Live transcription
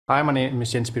Hi, my name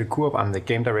is Jens Peter Kurb. I'm the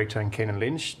game director in Kane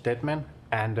Lynch, Deadman.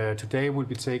 And today we'll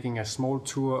be taking a small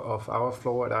tour of our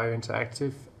floor at IO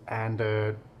Interactive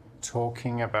and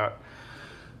talking about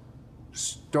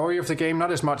story of the game,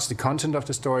 not as much the content of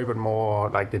the story, but more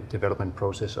like the development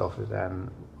process of it and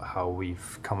how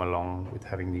we've come along with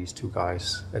having these two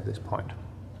guys at this point.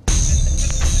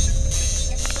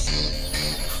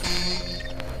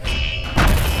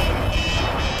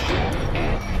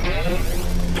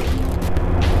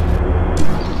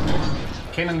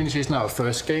 Kane Lynch is now our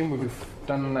first game. We've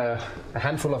done a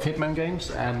handful of Hitman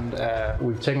games, and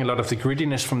we've taken a lot of the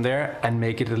grittiness from there and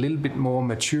make it a little bit more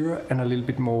mature and a little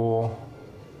bit more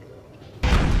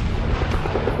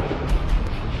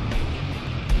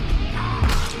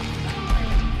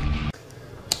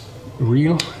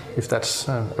real, if that's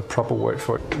a proper word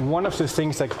for it. One of the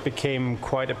things that became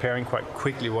quite apparent quite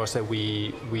quickly was that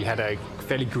we had a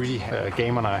fairly gritty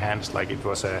game on our hands. Like it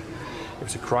was a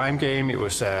crime game. It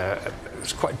was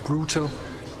quite brutal.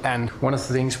 And one of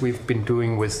the things we've been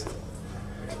doing with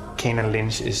Kane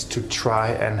Lynch is to try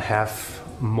and have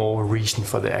more reason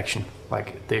for the action.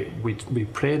 Like we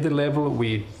play the level,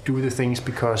 we do the things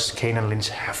because Kane Lynch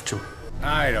have to.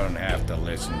 I don't have to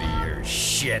listen to your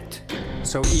shit.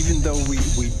 So even though we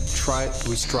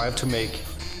strive to make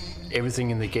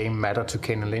everything in the game matter to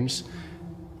Kane Lynch,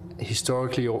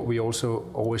 historically we also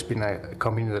always been a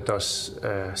company that does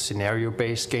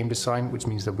scenario-based game design, which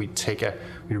means that we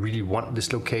really want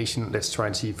this location, let's try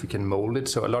and see if we can mold it.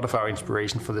 So a lot of our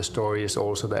inspiration for the story is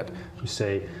also that we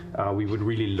say we would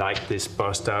really like this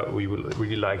bust out, we would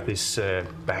really like this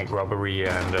bank robbery,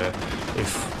 and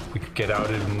if we could get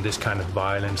out in this kind of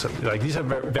violence. Like these are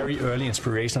very early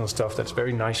inspirational stuff that's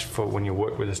very nice for when you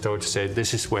work with a story to say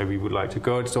this is where we would like to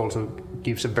go. It also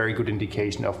gives a very good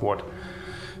indication of what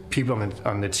people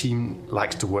on the team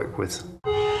likes to work with.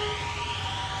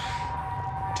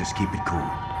 Just keep it cool.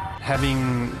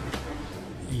 Having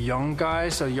young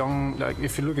guys, like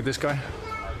if you look at this guy,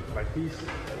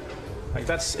 like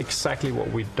that's exactly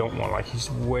what we don't want. Like he's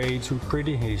way too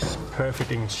pretty. He's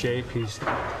perfect in shape. He's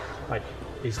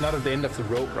not at the end of the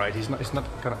rope, right? It's not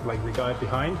kind of like the guy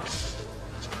behind.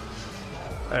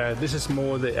 This is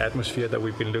more the atmosphere that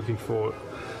we've been looking for.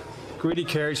 Gritty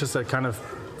characters that kind of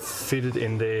fitted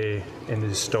in the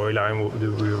storyline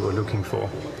we were looking for.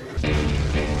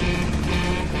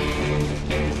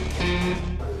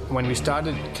 When we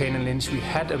started Kane Lynch, we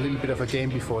had a little bit of a game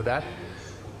before that,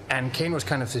 and Kane was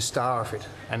kind of the star of it.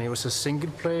 And it was a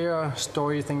single-player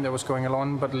story thing that was going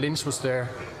along, but Lynch was there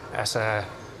as a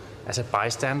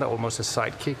bystander, almost a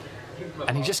sidekick.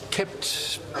 And he just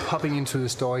kept popping into the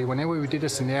story. Whenever we did a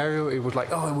scenario, it was like,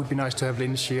 oh, it would be nice to have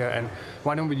Lynch here, and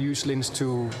why don't we use Lynch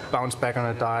to bounce back on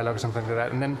a dialogue or something like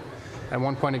that. And then at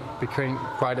one point it became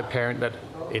quite apparent that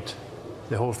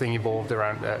the whole thing evolved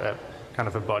around a kind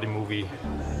of a body movie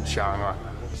genre.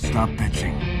 Stop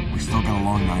bitching. We still got a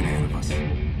long night ahead of us.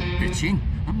 Bitching?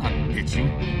 I'm not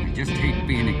bitching. We just hate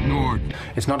being ignored.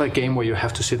 It's not a game where you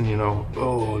have to sit and,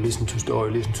 listen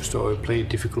to story, play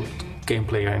difficult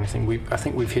gameplay or anything. I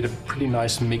think we've hit a pretty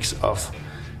nice mix of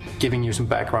giving you some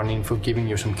background info, giving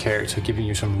you some character, giving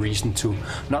you some reason to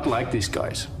not like these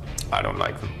guys. I don't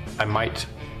like them. I might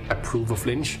approve of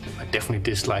Lynch. I definitely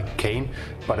dislike Kane,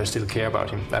 but I still care about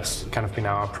him. That's kind of been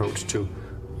our approach to.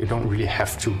 You don't really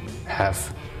have to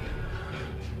have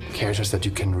characters that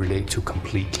you can relate to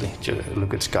completely. Just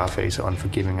look at Scarface or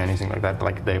Unforgiving or anything like that.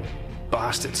 Like they're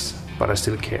bastards, but I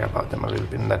still care about them a little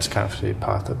bit, and that's kind of the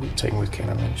path that we've taken with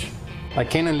Kane Lynch. Like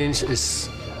Kane Lynch is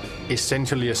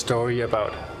essentially a story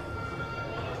about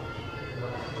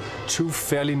two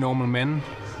fairly normal men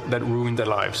that ruin their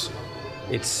lives.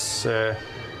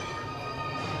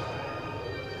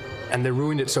 And they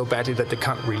ruined it so badly that they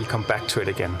can't really come back to it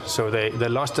again. So they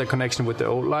lost their connection with their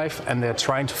old life, and they're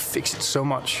trying to fix it so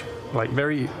much. Like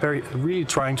really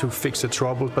trying to fix the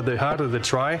trouble, but the harder they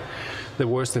try, the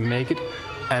worse they make it.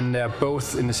 And they're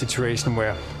both in a situation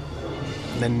where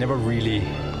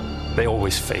they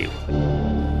always fail.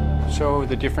 So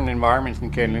the different environments in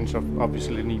Kane Lynch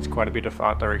obviously needs quite a bit of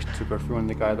art direction to go through, and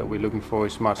the guy that we're looking for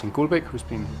is Martin Gullbeck, who's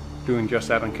been doing just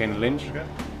that on Kane Lynch.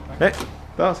 Hey,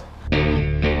 Lars.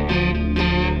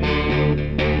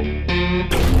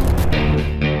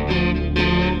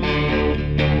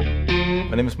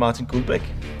 My name is Martin Gullbeck.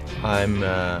 I'm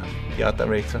the art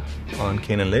director on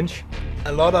Kane Lynch.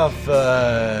 A lot of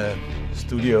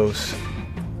studios,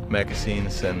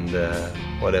 magazines and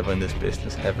whatever in this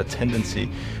business have a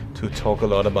tendency to talk a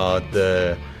lot about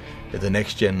the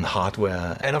next gen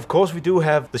hardware. And of course we do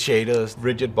have the shaders,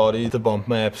 rigid body, the bump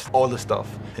maps, all the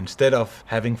stuff. Instead of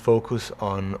having focus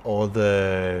on all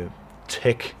the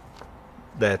tech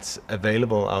that's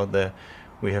available out there.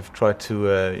 We have tried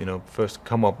to, first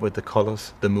come up with the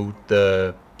colors, the mood,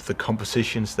 the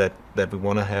compositions that we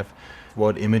want to have.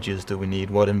 What images do we need?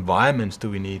 What environments do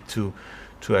we need to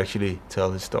actually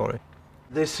tell the story?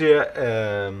 This here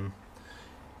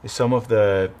is some of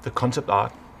the concept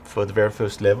art for the very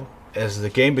first level. As the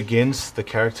game begins, the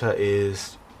character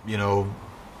is,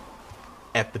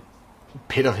 at the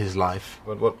pit of his life.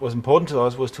 But what was important to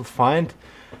us was to find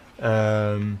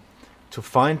a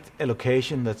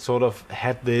location that sort of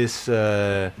had this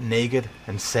naked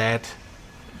and sad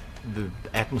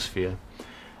atmosphere.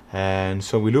 And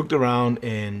so we looked around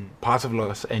in parts of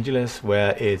Los Angeles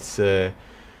where it's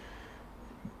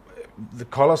the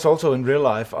colors also in real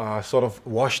life are sort of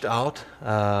washed out.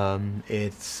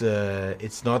 It's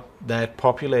not that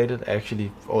populated.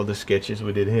 Actually, all the sketches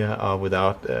we did here are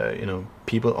without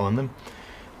people on them,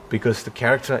 because the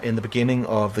character in the beginning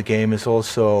of the game is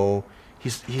also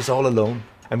he's all alone,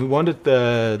 and we wanted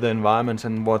the environment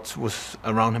and what was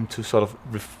around him to sort of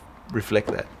reflect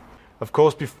that. Of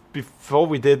course, before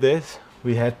we did this,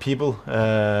 we had people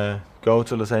go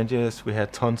to Los Angeles. We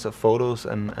had tons of photos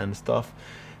and stuff.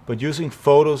 But using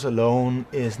photos alone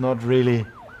is not really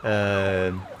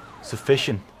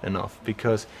sufficient enough,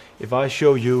 because if I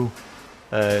show you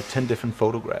 10 different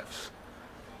photographs,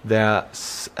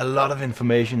 there's a lot of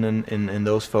information in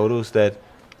those photos that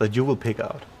you will pick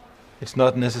out. It's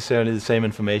not necessarily the same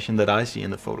information that I see in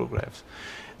the photographs.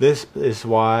 This is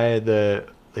why the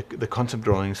concept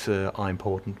drawings are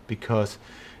important, because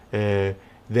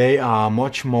they are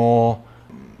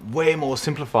way more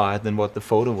simplified than what the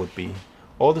photo would be.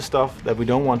 All the stuff that we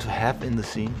don't want to have in the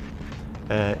scene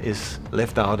is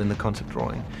left out in the concept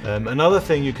drawing. Another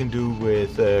thing you can do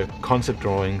with concept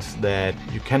drawings that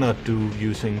you cannot do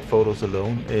using photos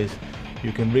alone is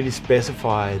you can really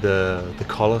specify the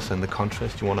colors and the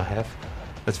contrast you want to have.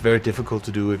 That's very difficult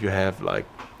to do if you have like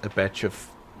a batch of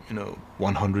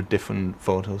 100 different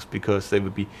photos, because they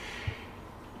would be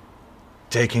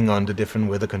taking on the different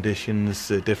weather conditions,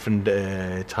 different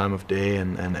time of day,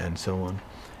 and so on.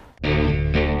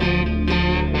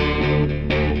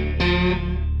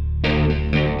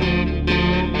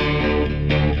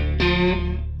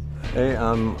 Hey,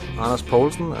 I'm Anders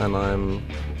Poulsen and I'm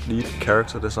lead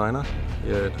character designer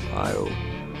here at IO.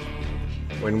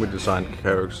 When we design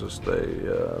characters,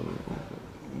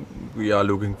 we are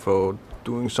looking for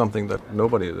doing something that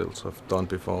nobody else have done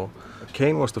before.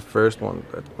 Kane was the first one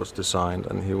that was designed,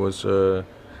 and he was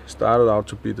started out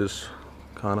to be this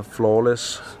kind of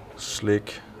flawless,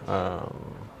 slick,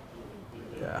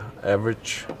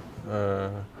 average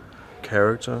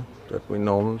character that we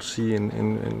normally see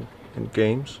in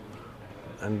games.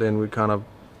 And then we kind of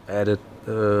added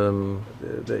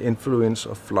the influence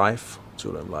of life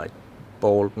to them, like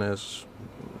baldness,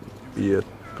 beard,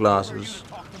 glasses.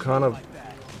 Kind of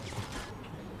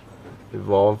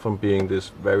evolved from being this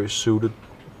very suited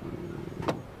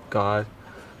guy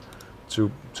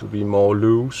to be more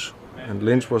loose. And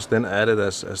Lynch was then added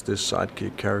as this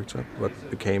sidekick character, but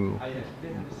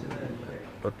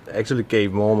actually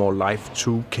gave more and more life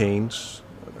to Kane's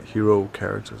hero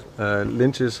characters.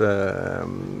 Lynch is a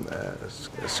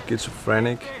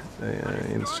schizophrenic,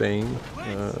 insane,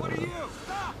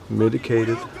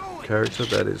 medicated character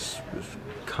that is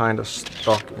kind of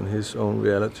stuck in his own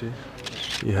reality.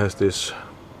 He has this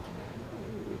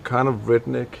kind of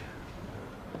redneck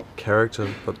character,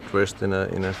 but dressed in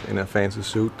a fancy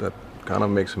suit that kind of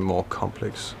makes him more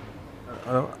complex.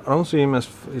 I don't see him as,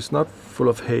 he's not full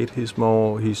of hate.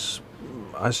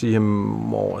 I see him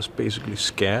more as basically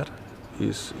scared.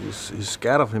 He's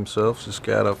scared of himself. He's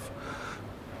scared of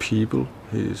people.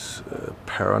 He's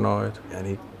paranoid, and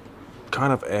he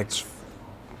kind of acts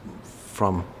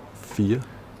from fear.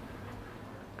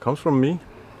 Comes from me,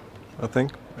 I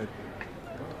think.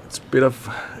 It's a bit of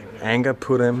anger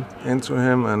put into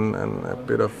him, and a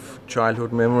bit of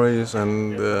childhood memories,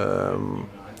 and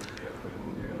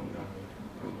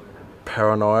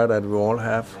paranoia that we all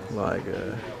have. Like,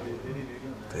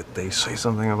 did they say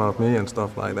something about me and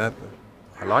stuff like that?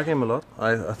 I like him a lot.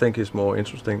 I think he's more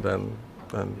interesting than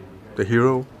the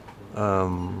hero.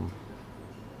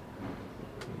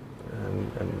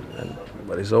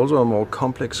 But he's also a more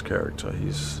complex character.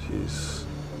 He's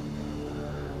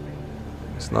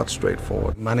not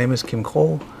straightforward. My name is Kim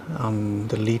Krog. I'm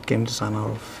the lead game designer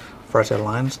of Fragile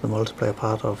Lines, the multiplayer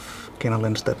part of Kane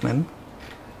Lynch Dead Men.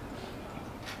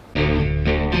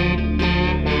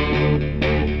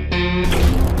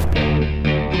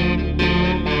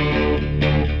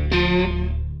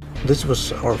 This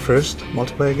was our first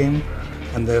multiplayer game,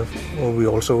 and therefore we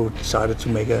also decided to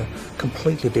make a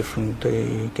completely different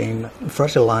game.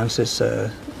 Fragile Lines is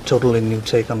totally new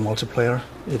take on multiplayer.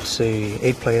 It's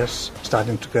 8 players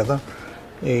starting together,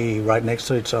 right next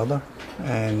to each other,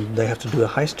 and they have to do a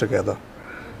heist together.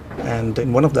 And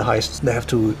in one of the heists, they have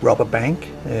to rob a bank.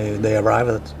 They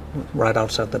arrive right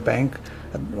outside the bank,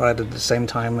 right at the same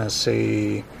time as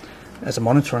a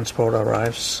money transporter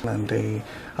arrives, and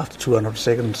after 200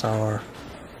 seconds, our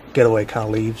getaway car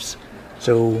leaves.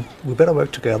 So we better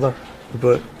work together.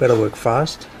 We better work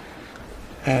fast,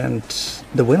 and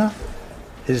the winner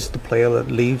is the player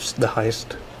that leaves the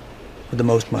heist with the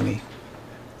most money.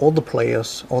 All the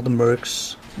players, all the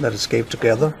mercs that escape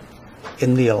together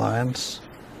in the alliance,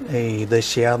 they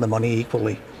share the money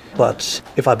equally. But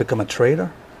if I become a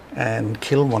traitor and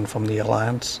kill one from the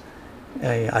alliance,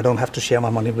 I don't have to share my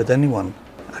money with anyone.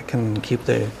 I can keep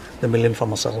the million for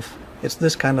myself. It's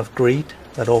this kind of greed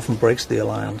that often breaks the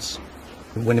alliance.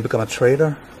 When you become a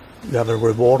traitor, you have a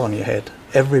reward on your head.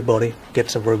 Everybody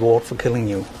gets a reward for killing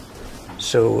you.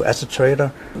 So as a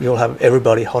traitor, you'll have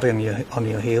everybody hot on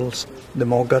your heels. The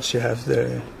more guts you have,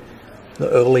 the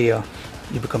earlier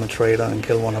you become a traitor and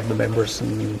kill one of the members,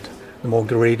 and the more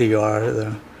greedy you are,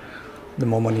 the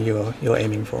more money you're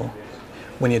aiming for.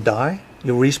 When you die,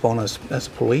 you respawn as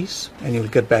police, and you'll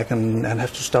get back and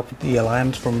have to stop the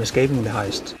alliance from escaping the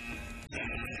heist.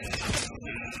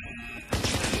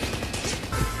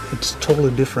 It's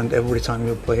totally different every time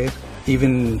you play it.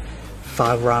 Even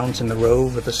 5 rounds in a row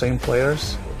with the same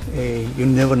players, you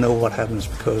never know what happens,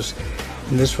 because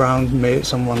in this round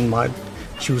someone might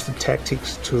choose the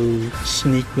tactics to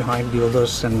sneak behind the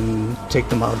others and take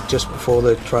them out just before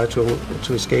they try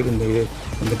to escape in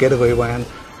the getaway van.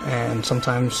 And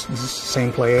sometimes the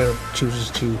same player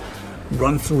chooses to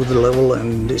run through the level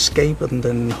and escape, and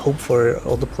then hope for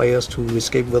other players to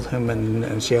escape with him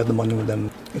and share the money with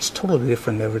them. It's totally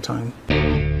different every time.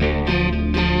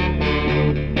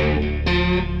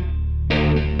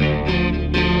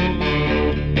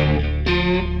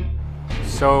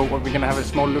 So what we're going to have a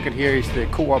small look at here is the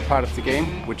co-op part of the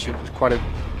game, which is quite a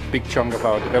big chunk of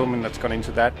our development that's gone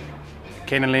into that.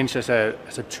 Kane Lynch as a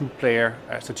 2-player,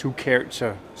 as a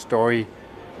 2-character story,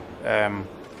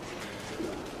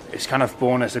 is kind of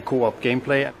born as a co-op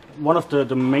gameplay. One of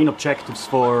the main objectives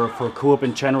for co-op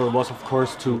in general was, of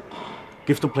course, to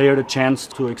give the player the chance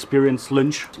to experience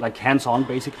Lynch, like hands-on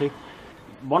basically.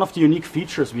 One of the unique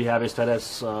features we have is that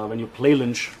when you play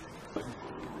Lynch,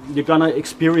 you're gonna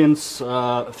experience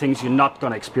things you're not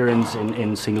gonna experience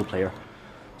in single player.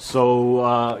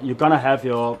 So you're gonna have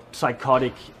your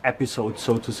psychotic episode,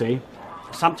 so to say.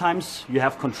 Sometimes you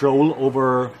have control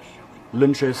over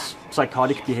Lynch's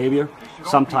psychotic behavior,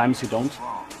 sometimes you don't.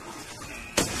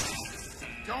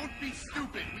 Don't be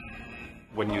stupid.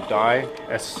 When you die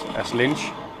as Lynch,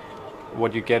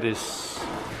 what you get is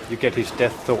you get his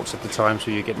death thoughts at the time,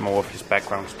 so you get more of his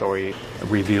background story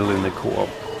revealed in the co-op.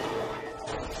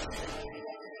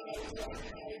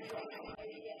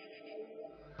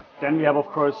 Then we have, of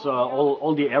course,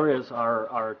 all the areas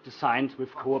are designed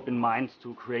with co-op in mind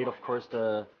to create, of course,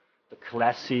 the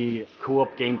classy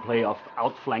co-op gameplay of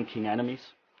outflanking enemies.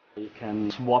 You can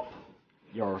swap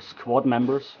your squad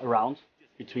members around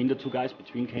between the 2 guys,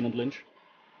 between Kane and Lynch.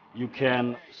 You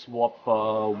can swap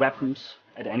weapons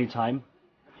at any time.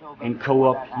 In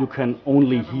co-op, you can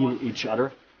only heal each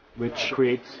other, which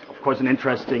creates, of course, an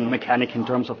interesting mechanic in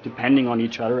terms of depending on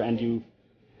each other, and you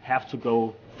have to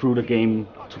go through the game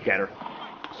together.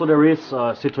 So there is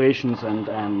situations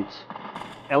and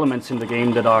elements in the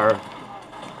game that are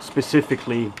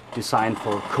specifically designed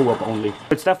for co-op only.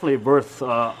 It's definitely worth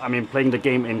playing the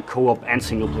game in co-op and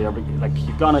single player. Like,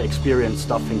 you're gonna experience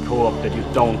stuff in co-op that you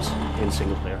don't in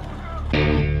single player.